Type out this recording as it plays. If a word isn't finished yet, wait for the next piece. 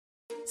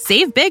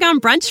Save big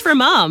on brunch for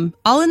mom,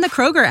 all in the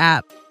Kroger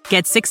app.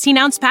 Get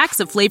 16-ounce packs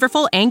of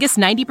flavorful Angus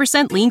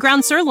 90% lean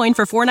ground sirloin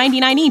for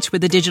 $4.99 each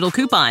with a digital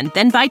coupon.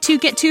 Then buy 2,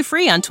 get 2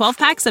 free on 12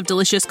 packs of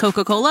delicious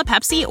Coca-Cola,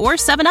 Pepsi, or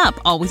 7-Up,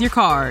 all with your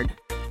card.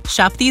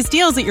 Shop these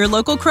deals at your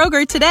local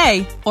Kroger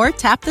today, or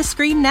tap the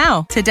screen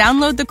now to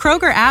download the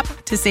Kroger app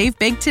to save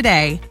big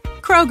today.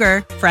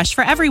 Kroger, fresh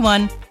for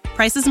everyone.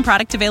 Prices and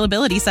product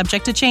availability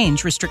subject to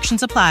change.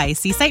 Restrictions apply.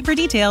 See site for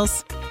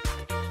details.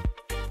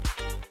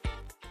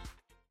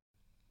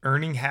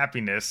 Earning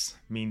happiness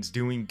means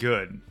doing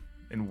good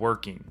and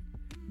working,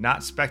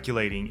 not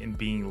speculating and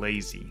being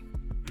lazy.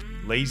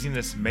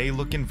 Laziness may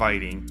look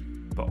inviting,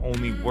 but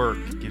only work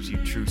gives you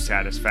true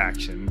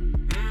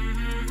satisfaction.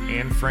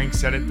 Anne Frank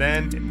said it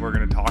then, and we're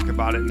going to talk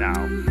about it now.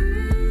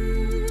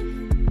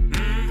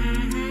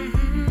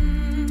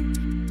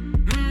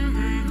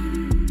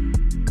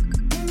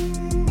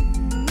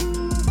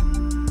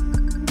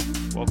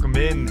 Welcome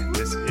in.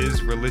 This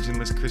is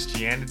Religionless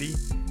Christianity.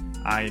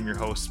 I am your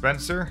host,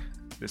 Spencer.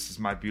 This is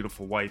my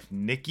beautiful wife,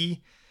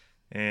 Nikki.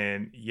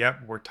 And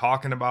yep, we're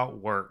talking about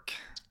work,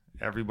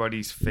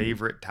 everybody's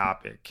favorite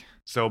topic.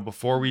 So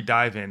before we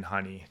dive in,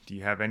 honey, do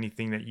you have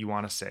anything that you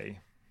want to say?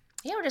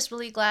 Yeah, we're just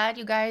really glad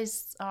you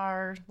guys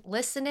are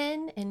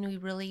listening, and we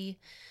really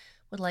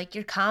would like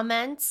your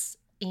comments.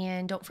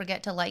 And don't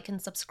forget to like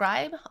and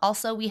subscribe.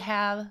 Also, we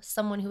have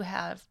someone who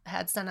had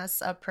sent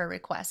us a prayer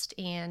request,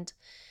 and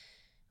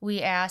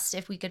we asked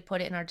if we could put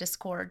it in our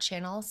Discord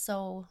channel.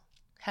 So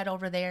head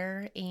over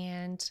there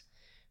and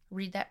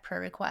read that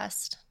prayer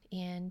request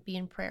and be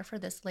in prayer for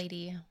this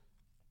lady.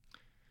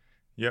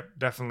 Yep,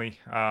 definitely.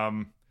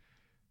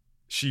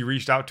 She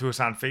reached out to us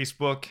on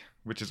Facebook,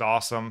 which is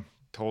awesome.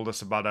 Told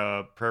us about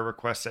a prayer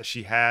request that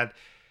she had.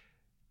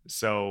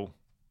 So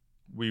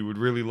we would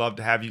really love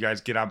to have you guys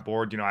get on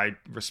board. I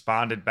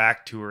responded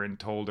back to her and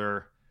told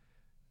her,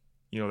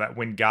 that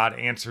when God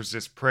answers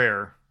this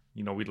prayer,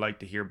 we'd like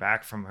to hear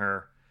back from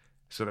her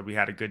so that we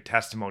had a good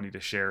testimony to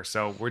share.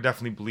 So we're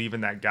definitely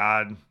believing that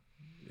God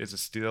is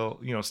still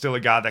a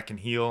God that can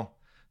heal,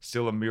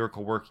 still a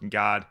miracle working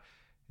God.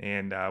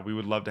 And we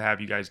would love to have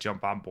you guys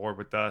jump on board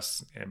with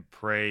us and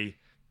pray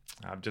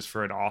just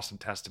for an awesome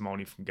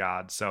testimony from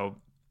God. So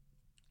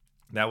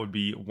that would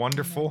be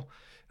wonderful.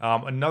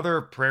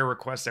 Another prayer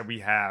request that we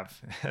have,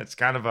 it's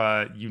kind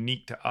of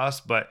unique to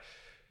us, but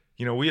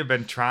we have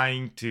been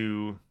trying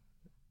to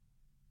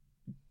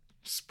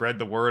spread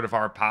the word of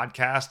our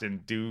podcast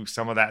and do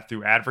some of that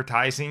through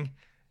advertising.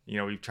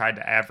 We've tried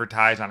to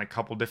advertise on a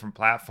couple different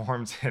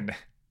platforms and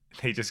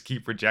they just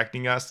keep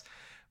rejecting us,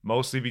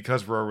 mostly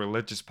because we're a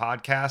religious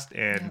podcast,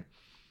 and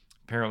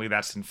apparently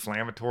that's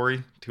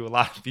inflammatory to a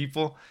lot of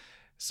people.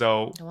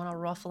 So don't want to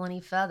ruffle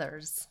any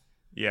feathers.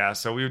 Yeah,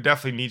 so we would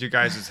definitely need your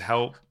guys'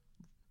 help,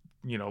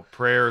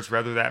 prayers,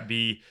 whether that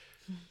be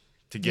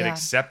to get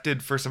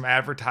accepted for some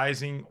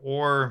advertising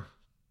or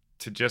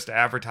to just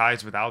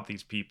advertise without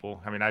these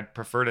people. I mean, I'd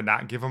prefer to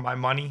not give them my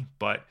money,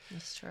 but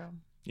it's true.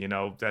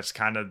 That's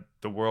kind of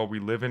the world we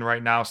live in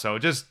right now. So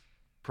just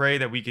pray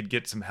that we could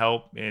get some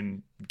help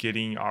in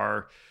getting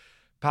our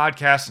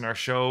podcast and our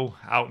show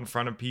out in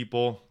front of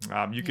people.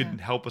 You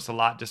could help us a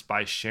lot just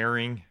by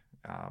sharing,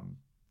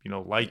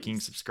 liking,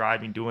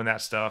 subscribing, doing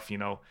that stuff,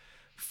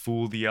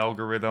 fool the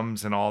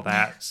algorithms and all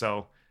that.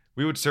 So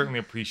we would certainly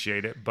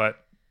appreciate it.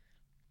 But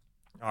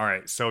all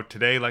right, so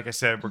today, like I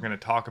said, we're going to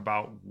talk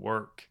about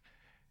work.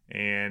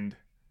 And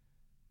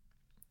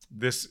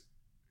this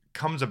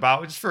comes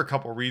about just for a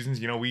couple of reasons.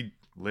 We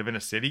live in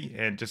a city,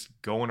 and just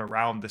going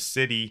around the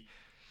city,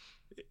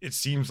 it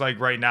seems like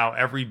right now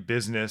every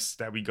business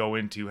that we go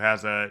into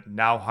has a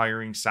now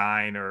hiring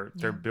sign, or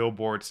their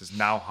billboard says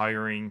now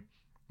hiring.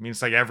 I mean,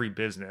 it's like every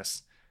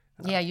business.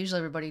 Yeah, usually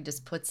everybody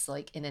just puts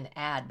like in an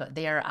ad, but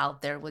they are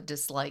out there with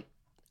just like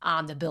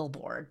on the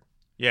billboard.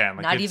 Yeah,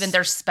 not even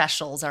their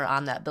specials are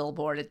on that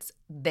billboard. It's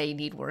they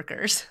need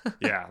workers.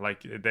 Yeah,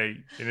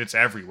 and it's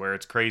everywhere.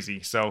 It's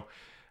crazy. So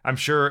I'm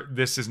sure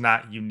this is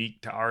not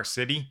unique to our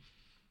city.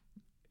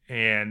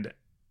 And,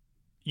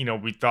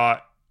 we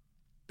thought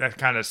that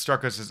kind of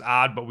struck us as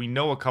odd, but we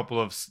know a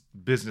couple of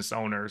business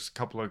owners, a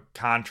couple of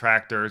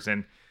contractors,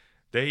 and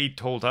they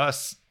told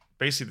us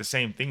basically the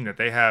same thing, that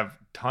they have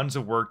tons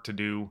of work to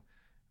do,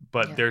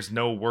 but there's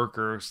no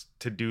workers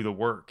to do the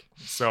work.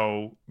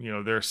 So,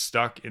 they're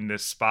stuck in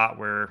this spot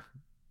where,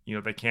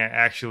 they can't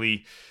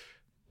actually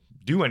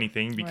do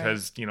anything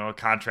because, a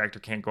contractor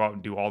can't go out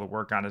and do all the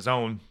work on his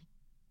own.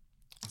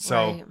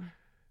 So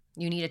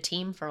you need a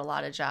team for a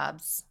lot of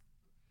jobs.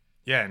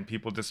 Yeah, and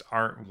people just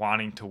aren't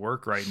wanting to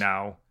work right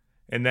now.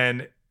 And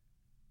then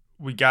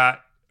we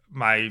got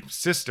my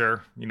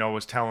sister,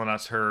 was telling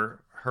us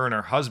her and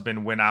her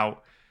husband went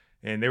out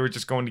and they were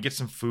just going to get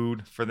some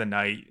food for the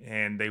night,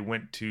 and they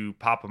went to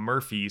Papa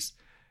Murphy's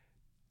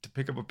to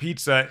pick up a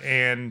pizza,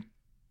 and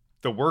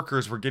the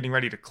workers were getting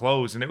ready to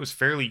close, and it was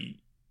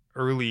fairly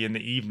early in the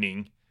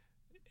evening,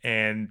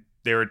 and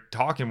they were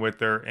talking with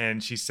her,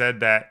 and she said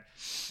that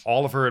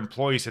all of her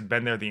employees had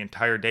been there the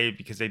entire day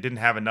because they didn't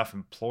have enough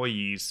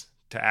employees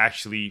to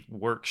actually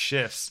work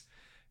shifts.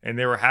 and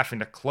they were having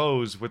to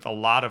close with a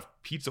lot of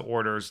pizza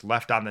orders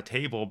left on the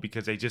table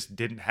because they just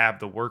didn't have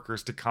the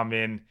workers to come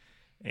in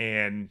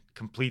and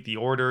complete the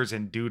orders,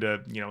 and due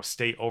to,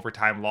 state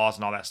overtime laws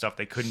and all that stuff,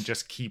 they couldn't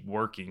just keep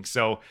working.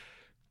 So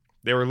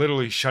they were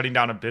literally shutting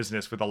down a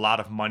business with a lot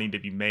of money to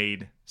be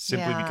made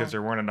simply because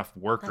there weren't enough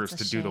workers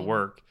to do the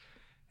work.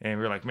 And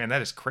we were like, man,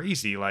 that is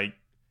crazy. Like,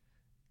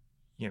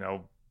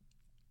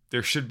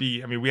 there should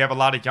be, we have a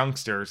lot of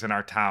youngsters in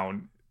our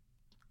town.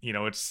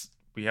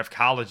 We have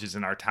colleges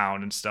in our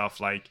town and stuff.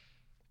 Like,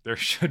 there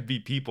should be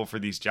people for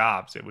these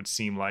jobs, it would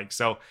seem like.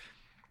 So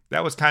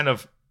that was kind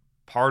of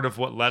part of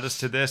what led us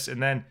to this.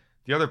 And then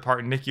the other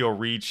part, Nikki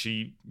O'Reed,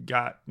 she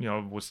got,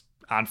 was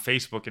on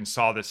Facebook and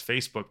saw this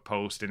Facebook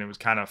post, and it was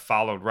kind of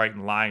followed right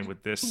in line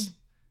with this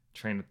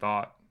train of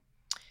thought.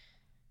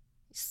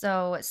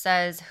 So it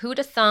says, who'd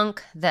have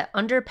thunk that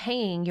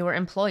underpaying your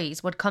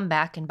employees would come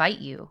back and bite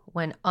you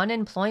when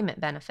unemployment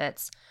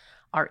benefits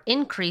are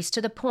increased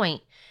to the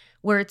point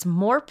where it's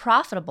more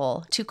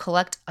profitable to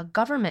collect a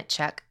government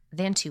check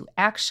than to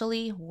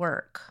actually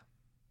work.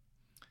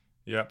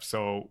 Yep.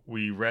 So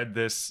we read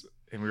this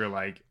and we were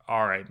like,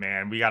 all right,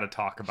 man, we got to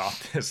talk about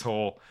this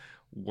whole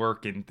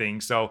working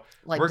thing. So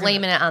like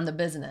blaming it on the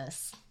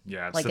business.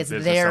 Yeah, it's like the it's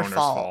business their owner's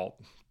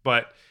fault.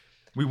 But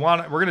we're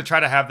going to try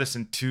to have this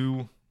in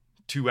two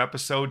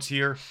episodes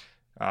here.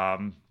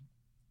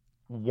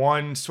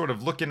 One sort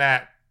of looking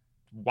at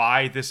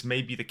why this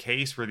may be the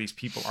case where these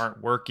people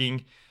aren't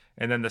working,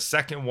 and then the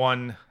second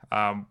one,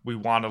 we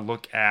want to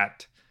look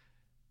at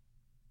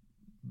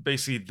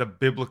basically the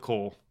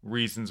biblical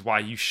reasons why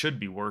you should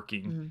be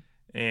working.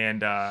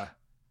 And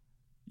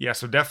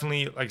so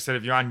definitely, like I said,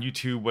 if you're on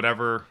YouTube,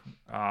 whatever,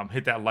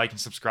 hit that like and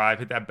subscribe,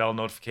 hit that bell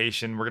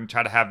notification. We're going to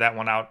try to have that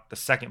one out, the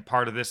second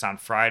part of this, on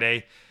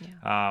Friday.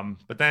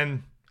 But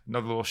then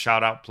another little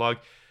shout out plug.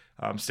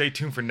 Stay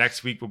tuned for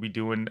next week. We'll be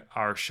doing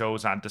our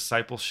shows on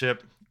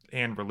discipleship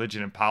and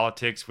religion and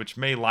politics, which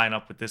may line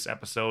up with this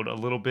episode a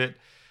little bit.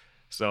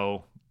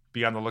 So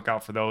be on the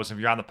lookout for those. If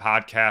you're on the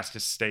podcast,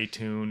 just stay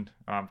tuned.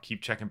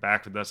 Keep checking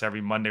back with us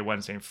every Monday,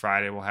 Wednesday, and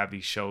Friday. We'll have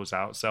these shows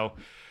out. So,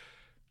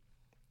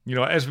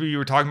 as we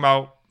were talking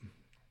about,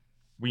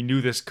 we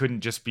knew this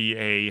couldn't just be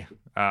a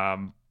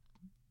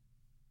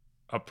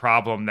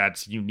problem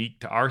that's unique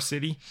to our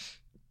city.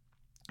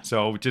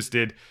 So we just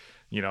did,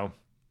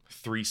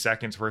 3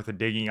 seconds worth of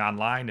digging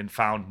online and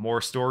found more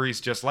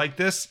stories just like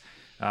this.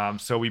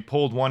 So we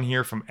pulled one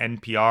here from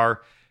NPR.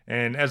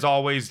 And as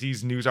always,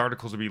 these news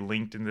articles will be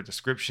linked in the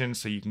description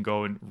so you can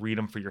go and read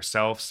them for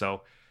yourself.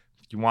 So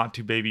if you want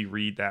to, baby,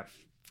 read that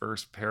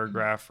first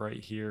paragraph right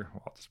here.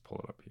 Well, I'll just pull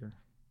it up here.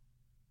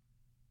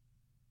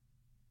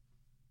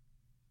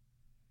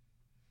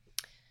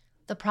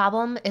 The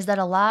problem is that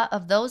a lot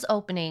of those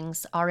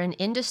openings are in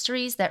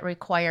industries that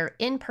require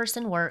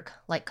in-person work,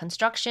 like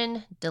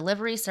construction,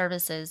 delivery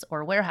services,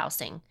 or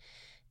warehousing.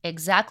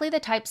 Exactly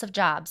the types of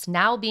jobs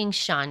now being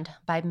shunned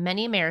by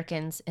many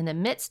Americans in the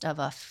midst of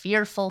a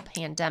fearful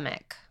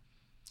pandemic.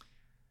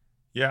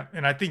 Yeah,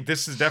 and I think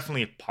this is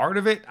definitely a part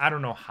of it. I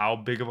don't know how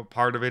big of a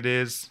part of it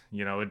is.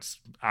 It's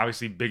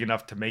obviously big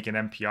enough to make an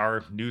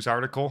NPR news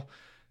article.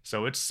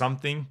 So it's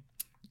something.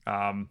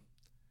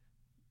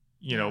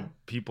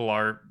 People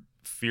are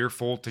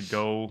fearful to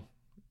go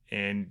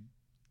and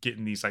get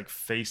in these like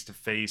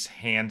face-to-face,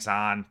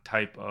 hands-on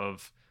type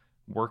of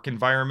work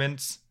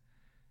environments.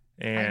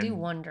 And I do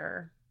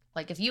wonder,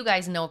 like, if you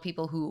guys know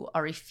people who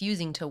are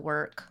refusing to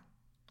work,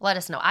 let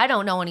us know. I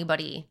don't know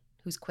anybody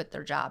who's quit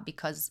their job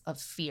because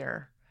of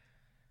fear.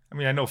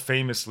 I know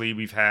famously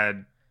we've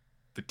had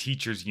the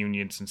teachers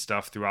unions and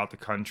stuff throughout the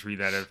country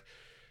that have,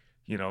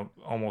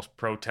 almost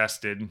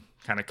protested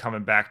kind of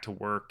coming back to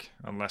work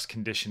unless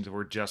conditions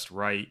were just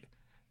right,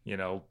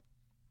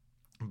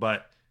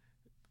 But,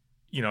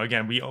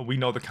 again, we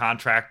know the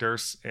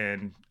contractors,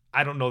 and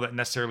I don't know that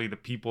necessarily the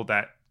people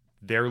that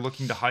they're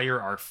looking to hire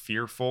are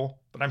fearful,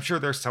 but I'm sure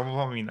there's some of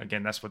them.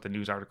 Again, that's what the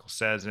news article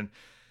says. And,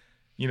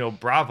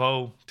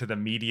 bravo to the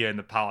media and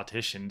the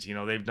politicians.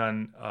 They've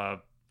done a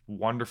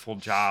wonderful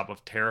job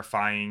of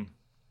terrifying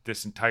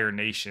this entire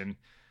nation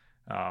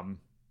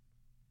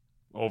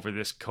over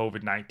this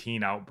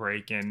COVID-19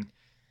 outbreak. And,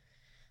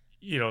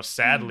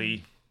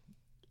 sadly,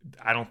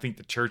 I don't think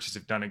the churches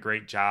have done a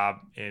great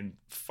job in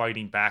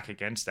fighting back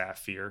against that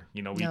fear.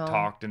 We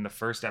talked in the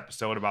first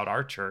episode about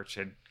our church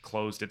had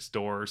closed its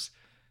doors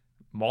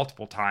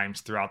multiple times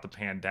throughout the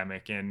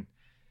pandemic. And,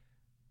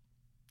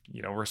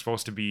 we're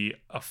supposed to be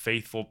a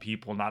faithful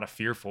people, not a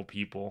fearful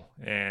people.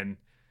 And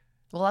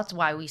well, that's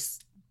why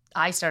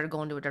I started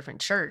going to a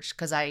different church,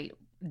 because I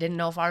didn't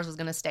know if ours was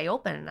going to stay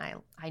open.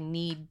 And I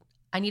need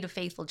a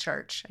faithful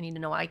church. I need to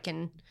know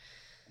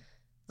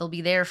they'll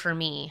be there for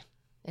me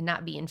and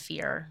not be in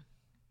fear.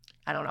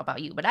 I don't know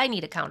about you, but I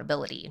need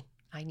accountability.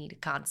 I need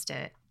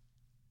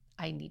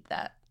I need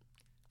that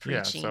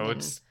preaching. Yeah, so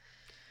it's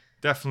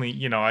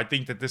definitely, I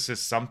think that this is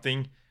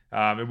something,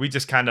 and we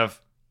just kind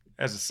of,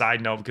 as a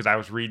side note, because I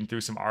was reading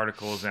through some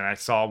articles and I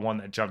saw one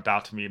that jumped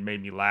out to me and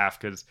made me laugh,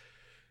 because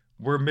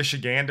we're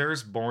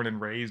Michiganders, born and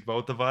raised,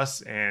 both of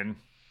us, and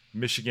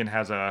Michigan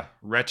has a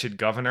wretched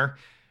governor.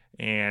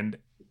 And,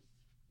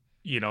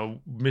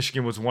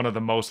 Michigan was one of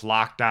the most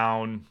locked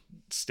down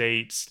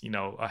states,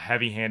 a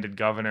heavy-handed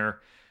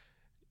governor.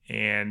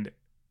 And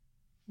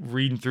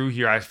reading through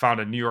here, I found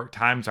a New York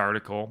Times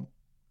article,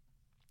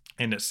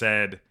 and it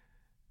said,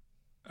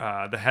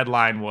 the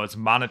headline was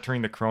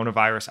 "Monitoring the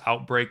Coronavirus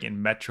Outbreak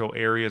in Metro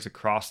Areas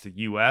Across the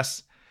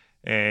U.S."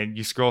 And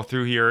you scroll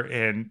through here,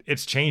 and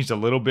it's changed a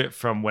little bit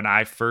from when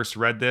I first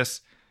read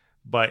this,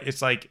 but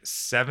it's like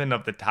 7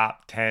 of the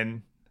top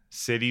 10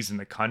 cities in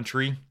the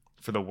country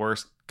for the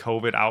worst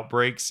COVID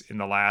outbreaks in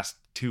the last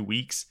 2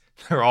 weeks.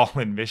 They're all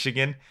in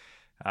Michigan.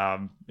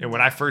 And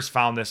when I first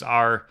found this,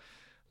 our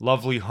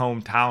lovely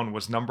hometown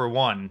was number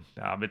 1.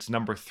 It's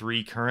number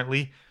 3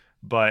 currently,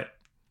 but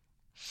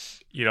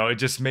it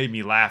just made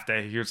me laugh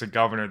that here's a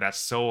governor that's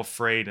so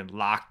afraid and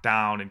locked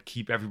down and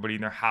keep everybody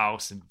in their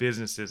house, and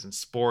businesses and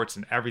sports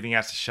and everything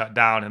has to shut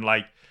down. And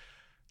like,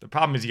 the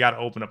problem is you got to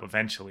open up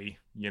eventually,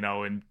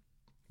 and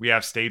we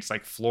have states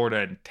like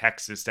Florida and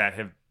Texas that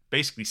have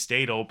basically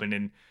stayed open,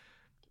 and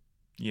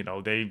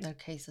their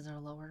cases are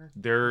lower.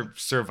 They're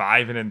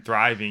surviving and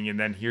thriving. And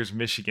then here's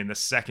Michigan. The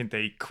second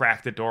they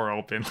crack the door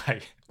open,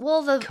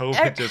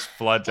 COVID just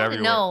floods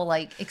everywhere. No,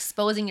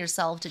 exposing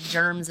yourself to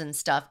germs and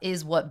stuff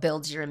is what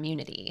builds your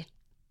immunity.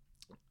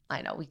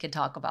 I know we could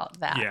talk about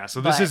that. Yeah.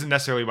 So this isn't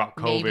necessarily about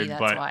COVID, maybe that's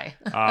but why.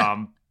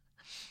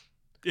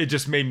 it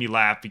just made me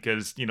laugh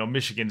because,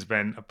 Michigan's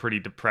been a pretty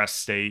depressed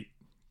state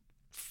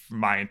for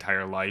my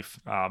entire life.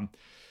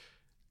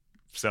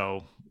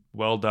 So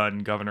well done,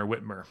 Governor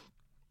Whitmer.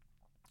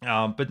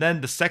 But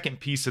then the second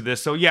piece of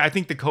this, so yeah, I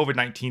think the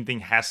COVID-19 thing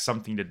has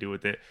something to do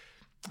with it.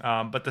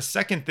 But the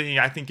second thing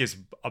I think is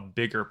a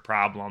bigger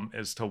problem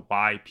as to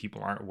why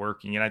people aren't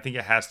working. And I think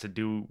it has to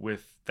do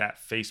with that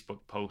Facebook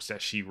post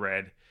that she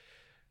read.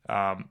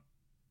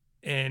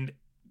 And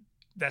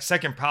that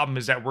second problem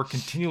is that we're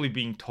continually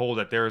being told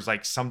that there is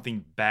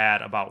something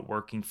bad about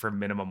working for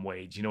minimum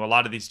wage. A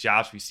lot of these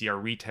jobs we see are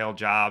retail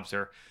jobs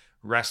or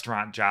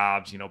restaurant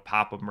jobs,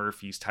 Papa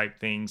Murphy's type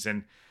things.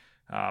 And,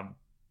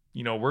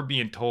 we're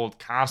being told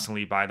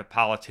constantly by the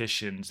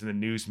politicians and the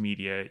news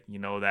media,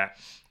 that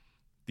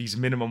these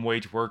minimum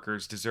wage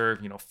workers deserve,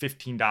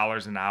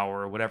 $15 an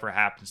hour or whatever it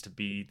happens to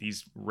be,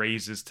 these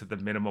raises to the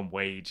minimum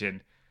wage.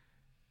 And,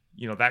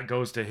 that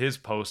goes to his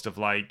post of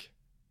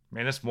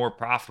man, it's more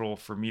profitable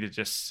for me to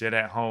just sit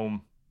at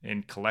home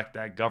and collect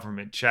that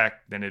government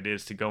check than it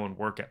is to go and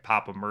work at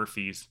Papa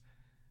Murphy's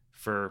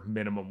for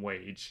minimum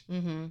wage.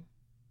 Mm-hmm.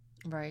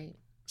 Right.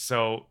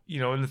 So,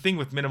 and the thing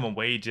with minimum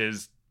wage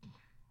is,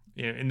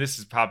 and this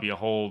is probably a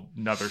whole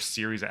nother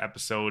series of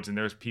episodes, and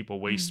there's people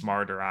way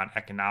smarter on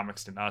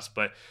economics than us,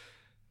 but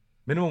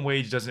minimum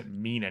wage doesn't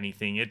mean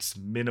anything. It's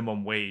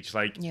minimum wage.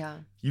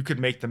 You could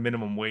make the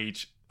minimum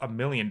wage $1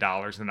 million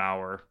an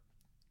hour,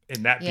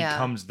 and that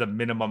becomes the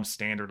minimum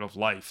standard of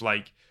life.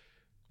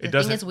 The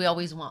thing is, we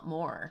always want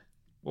more.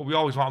 Well, we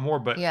always want more,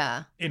 but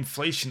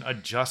inflation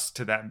adjusts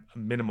to that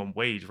minimum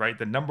wage, right?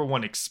 The number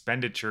one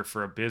expenditure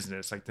for a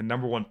business, the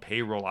number one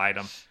payroll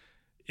item,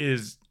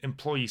 is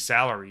employee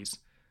salaries.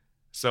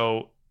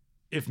 So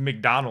if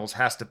McDonald's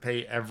has to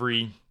pay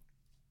every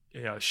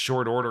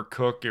short order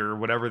cook or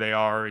whatever they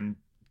are and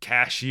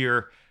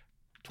cashier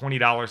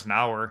 $20 an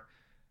hour,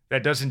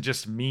 that doesn't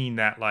just mean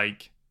that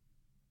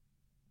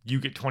you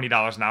get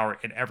 $20 an hour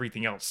and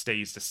everything else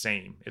stays the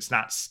same. It's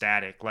not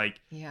static.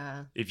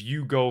 If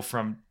you go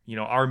from,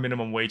 our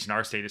minimum wage in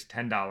our state is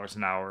 $10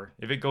 an hour.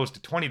 If it goes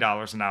to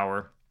 $20 an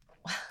hour,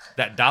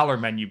 that dollar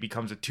menu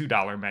becomes a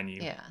 $2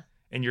 menu. Yeah.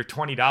 And your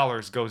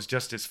 $20 goes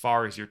just as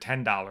far as your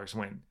 $10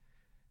 went.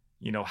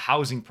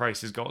 Housing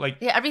prices go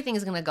everything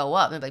is going to go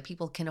up, and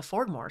people can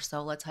afford more.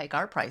 So let's hike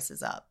our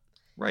prices up.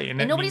 Right.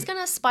 And nobody's going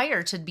to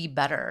aspire to be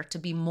better, to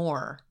be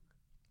more,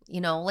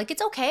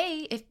 it's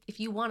okay if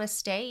you want to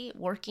stay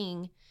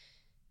working,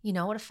 at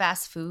a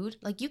fast food,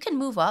 you can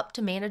move up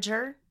to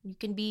manager. You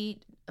can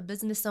be a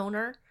business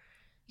owner.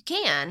 You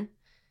can.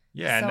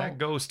 Yeah. And that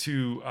goes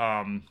to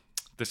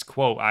this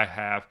quote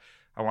I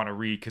want to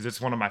read because it's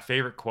one of my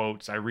favorite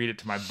quotes. I read it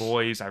to my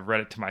boys. I've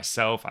read it to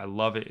myself. I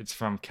love it. It's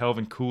from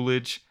Calvin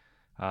Coolidge.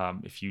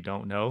 If you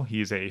don't know, he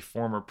is a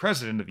former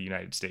president of the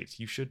United States.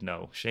 You should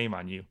know. Shame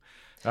on you.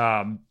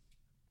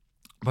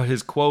 But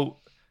his quote,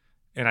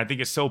 and I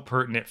think it's so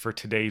pertinent for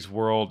today's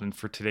world and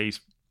for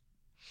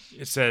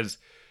it says,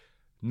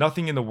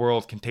 "Nothing in the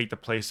world can take the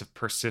place of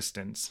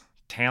persistence.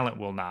 Talent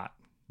will not.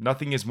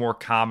 Nothing is more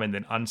common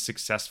than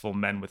unsuccessful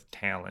men with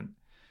talent.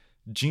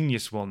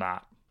 Genius will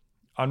not.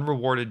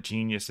 Unrewarded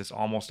genius is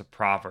almost a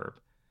proverb.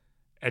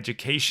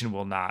 Education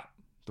will not.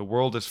 The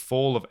world is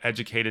full of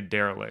educated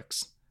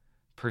derelicts.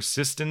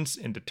 Persistence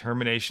and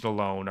determination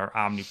alone are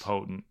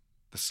omnipotent.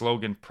 The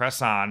slogan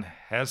 'Press On'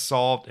 has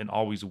solved and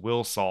always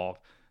will solve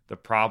the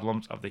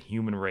problems of the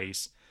human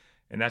race."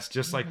 And that's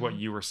just like what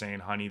you were saying,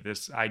 honey,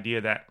 this idea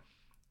that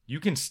you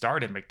can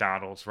start at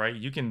McDonald's, right?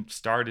 You can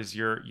start as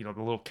your, the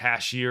little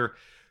cashier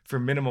for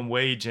minimum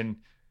wage,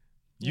 and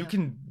you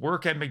can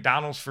work at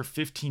McDonald's for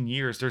 15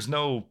 years. There's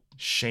no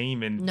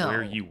shame in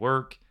where you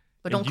work.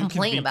 But and don't you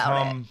complain can about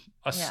it. become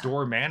a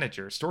store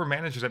manager. Store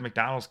managers at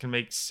McDonald's can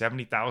make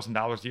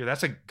 $70,000 a year.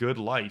 That's a good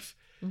life.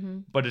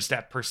 But it's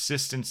that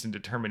persistence and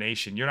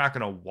determination. You're not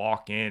going to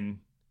walk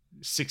in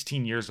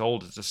 16 years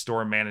old as a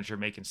store manager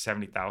making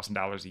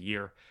 $70,000 a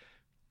year.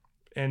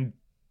 And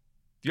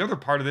the other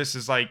part of this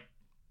is like,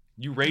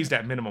 you raise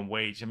that minimum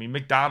wage. I mean,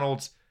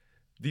 McDonald's,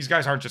 these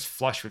guys aren't just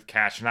flush with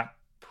cash. They're not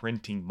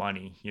printing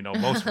money. You know,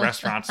 most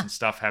restaurants and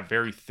stuff have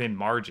very thin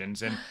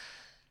margins. And,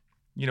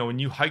 you know, when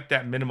you hike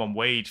that minimum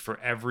wage for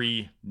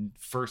every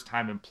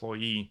first-time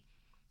employee,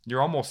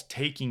 you're almost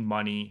taking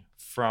money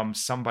from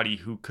somebody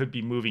who could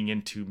be moving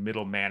into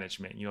middle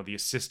management, you know, the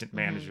assistant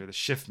manager, the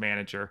shift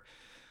manager.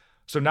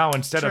 So now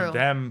instead of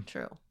them...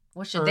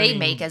 What should they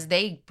make as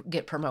they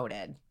get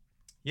promoted?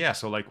 Yeah,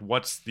 so like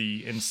what's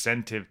the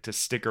incentive to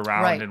stick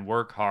around and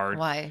work hard?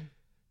 Why?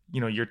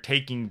 You know, you're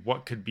taking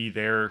what could be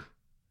their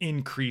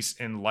increase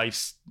in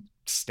life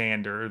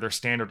standard, or their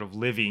standard of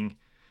living,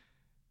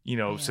 you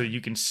know, so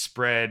you can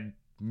spread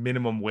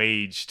minimum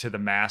wage to the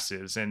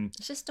masses. And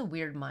it's just a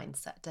weird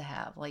mindset to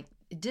have. Like,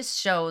 it just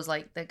shows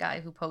like the guy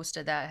who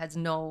posted that has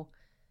no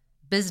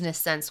business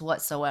sense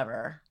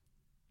whatsoever.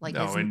 Like,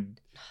 no,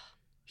 and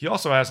he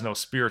also has no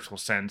spiritual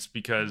sense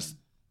because,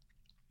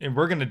 and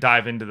we're going to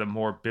dive into the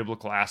more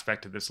biblical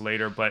aspect of this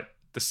later, but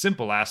the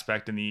simple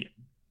aspect and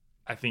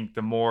I think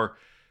the more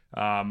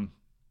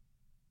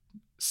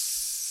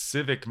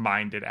civic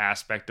minded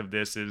aspect of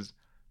this is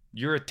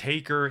you're a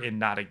taker and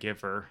not a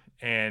giver.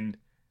 And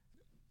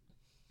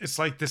it's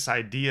like this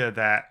idea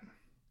that,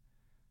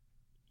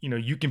 you know,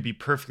 you can be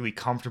perfectly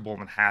comfortable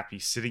and happy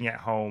sitting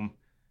at home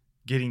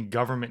getting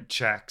government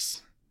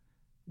checks,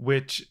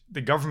 which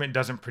the government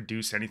doesn't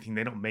produce anything.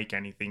 They don't make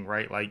anything,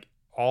 right? Like,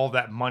 all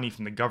that money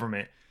from the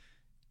government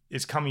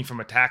is coming from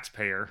a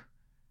taxpayer.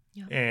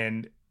 Yeah.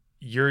 And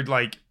you're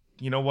like,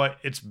 you know what?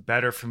 It's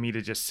better for me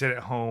to just sit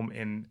at home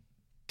and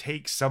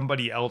take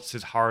somebody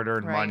else's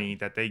hard-earned money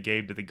that they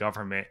gave to the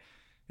government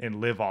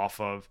and live off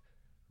of,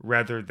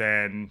 rather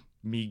than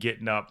me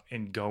getting up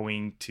and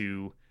going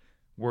to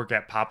work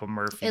at Papa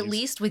Murphy's. At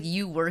least with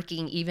you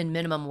working even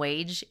minimum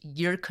wage,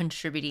 you're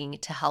contributing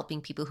to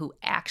helping people who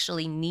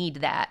actually need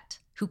that,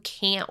 who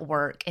can't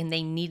work and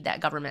they need that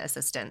government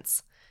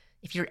assistance.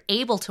 If you're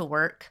able to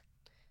work,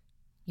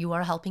 you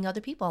are helping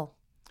other people.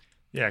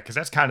 Yeah, because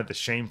that's kind of the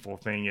shameful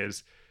thing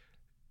is,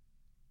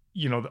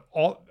 you know,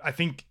 I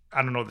think,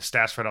 I don't know the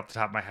stats right off the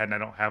top of my head and I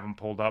don't have them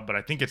pulled up, but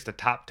I think it's the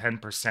top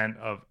 10%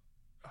 of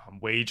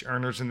wage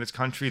earners in this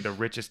country. The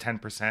richest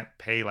 10%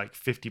 pay like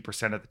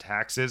 50% of the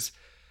taxes.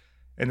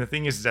 And the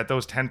thing is that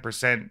those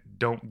 10%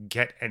 don't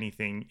get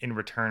anything in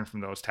return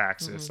from those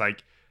taxes.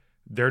 Like,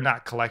 they're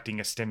not collecting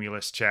a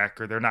stimulus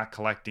check or they're not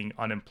collecting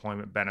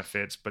unemployment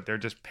benefits, but they're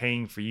just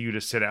paying for you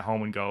to sit at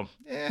home and go,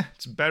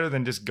 it's better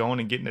than just going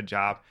and getting a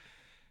job.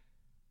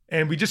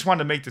 And we just wanted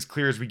to make this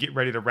clear as we get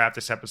ready to wrap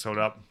this episode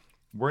up.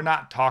 We're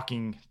not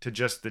talking to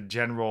just the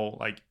general,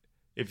 like,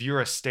 if you're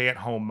a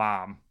stay-at-home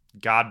mom,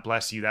 God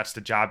bless you, that's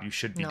the job you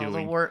should be doing.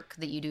 The work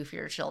that you do for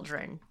your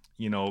children.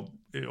 You know,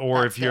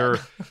 or that's if you're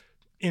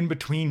in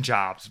between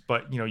jobs,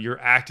 but, you know, you're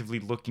actively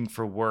looking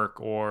for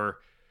work, or,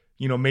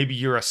 you know, maybe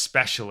you're a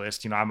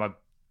specialist. You know, I'm a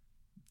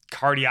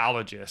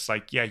cardiologist.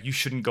 Like, yeah, you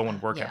shouldn't go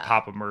and work at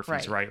Papa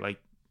Murphy's, right?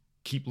 Like,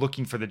 keep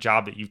looking for the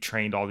job that you've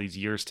trained all these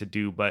years to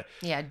do. But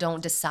yeah,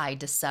 don't decide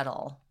to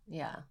settle.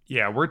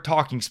 Yeah, we're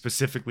talking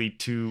specifically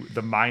to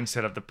the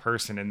mindset of the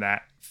person in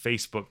that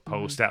Facebook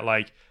post that,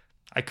 like,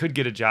 I could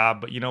get a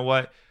job, but you know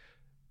what?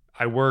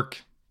 I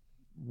work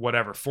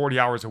 40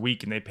 hours a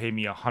week and they pay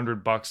me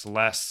 $100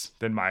 less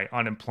than my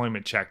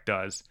unemployment check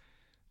does.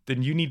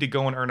 Then you need to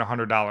go and earn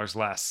 $100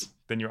 less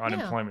than your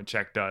unemployment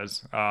check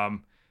does.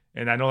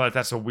 And I know that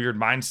that's a weird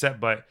mindset,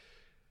 but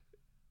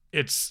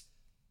it's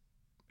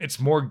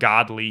more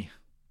godly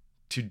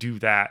to do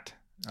that.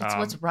 It's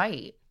what's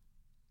right.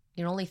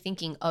 You're only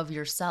thinking of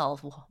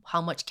yourself.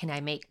 How much can I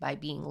make by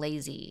being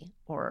lazy?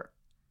 Or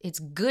it's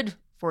good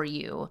for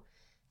you.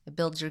 It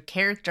builds your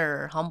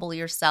character. Humble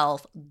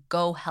yourself.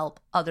 Go help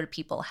other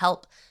people.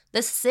 Help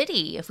the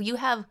city. If you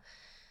have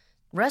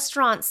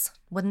restaurants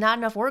with not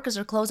enough workers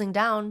are closing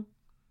down,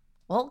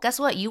 well, guess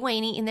what? You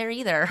ain't eating there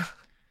either.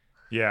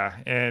 Yeah.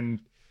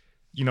 And,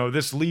 you know,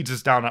 this leads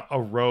us down a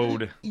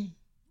road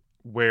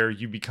where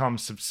you become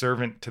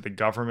subservient to the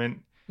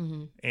government.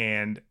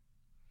 And,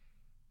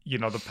 you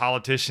know, the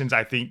politicians,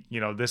 I think, you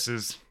know, this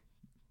is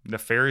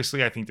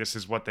nefariously, I think this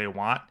is what they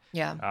want.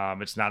 Yeah.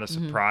 It's not a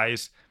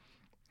surprise.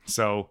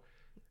 So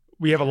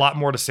we have a lot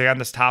more to say on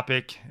this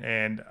topic,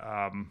 and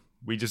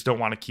we just don't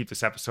want to keep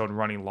this episode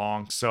running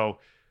long. So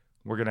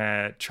we're going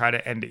to try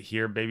to end it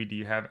here. Baby, do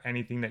you have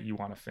anything that you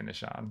want to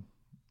finish on?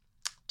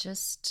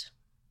 Just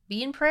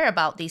be in prayer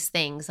about these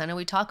things. I know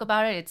we talk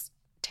about it. It's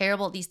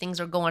terrible these things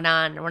are going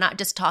on. We're not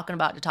just talking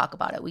about to talk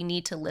about it. We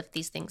need to lift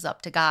these things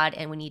up to God,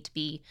 and we need to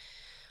be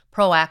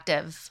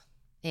proactive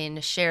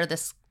and share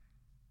this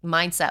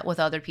mindset with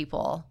other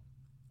people.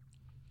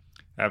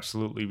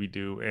 Absolutely, we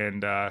do.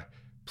 And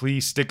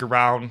please stick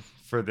around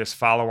for this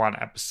follow-on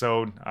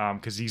episode,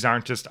 because these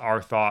aren't just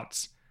our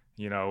thoughts.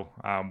 You know,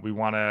 we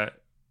want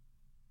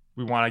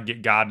we want to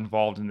get God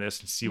involved in this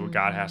and see what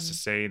God has to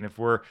say. And if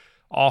we're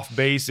off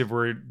base, if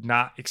we're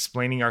not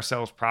explaining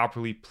ourselves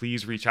properly,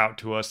 please reach out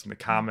to us in the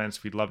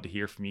comments. We'd love to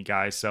hear from you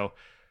guys. So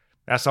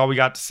that's all we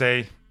got to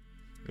say.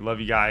 We love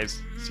you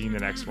guys. See you in the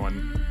next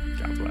one.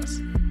 God bless.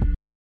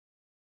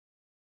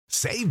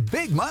 Save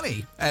big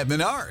money at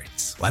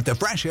Menards. Let the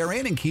fresh air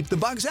in and keep the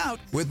bugs out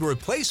with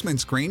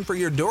replacement screen for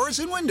your doors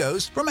and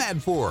windows from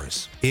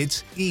Adforce.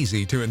 It's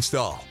easy to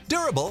install,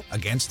 durable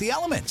against the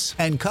elements,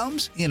 and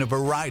comes in a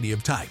variety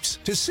of types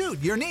to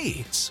suit your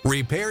needs.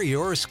 Repair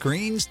your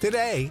screens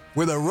today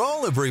with a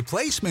roll of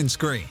replacement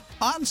screen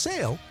on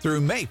sale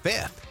through May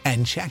 5th.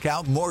 And check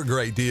out more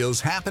great deals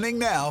happening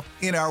now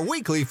in our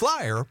weekly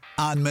flyer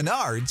on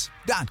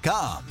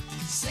Menards.com.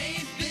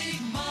 Save